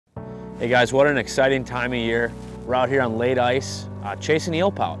Hey guys, what an exciting time of year. We're out here on late ice chasing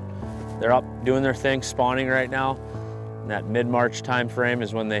eelpout. They're up doing their thing, spawning right now. And that mid-March time frame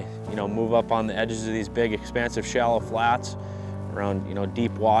is when they move up on the edges of these big expansive shallow flats around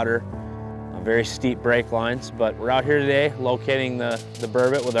deep water, very steep break lines. But we're out here today locating the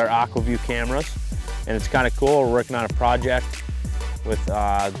burbot with our Aqua-View cameras, and it's kind of cool. We're working on a project with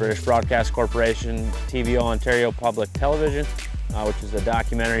British Broadcast Corporation, TVO Ontario Public Television, which is a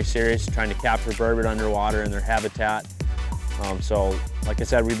documentary series trying to capture burbot underwater in their habitat. So like I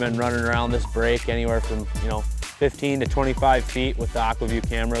said, we've been running around this break anywhere from 15 to 25 feet with the Aqua-View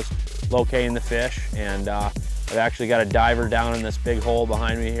cameras, locating the fish. And I've actually got a diver down in this big hole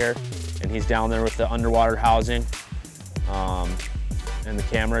behind me here, and he's down there with the underwater housing and the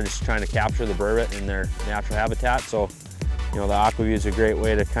camera, just trying to capture the burbot in their natural habitat. So the Aqua-View is a great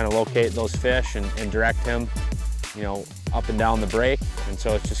way to kind of locate those fish and direct him up and down the break. And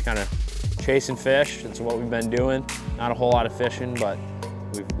so it's just kind of chasing fish. It's what we've been doing. Not a whole lot of fishing, but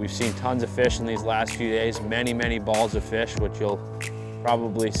we've seen tons of fish in these last few days. Many balls of fish, which you'll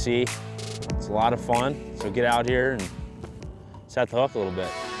probably see. It's a lot of fun. So get out here and set the hook a little bit.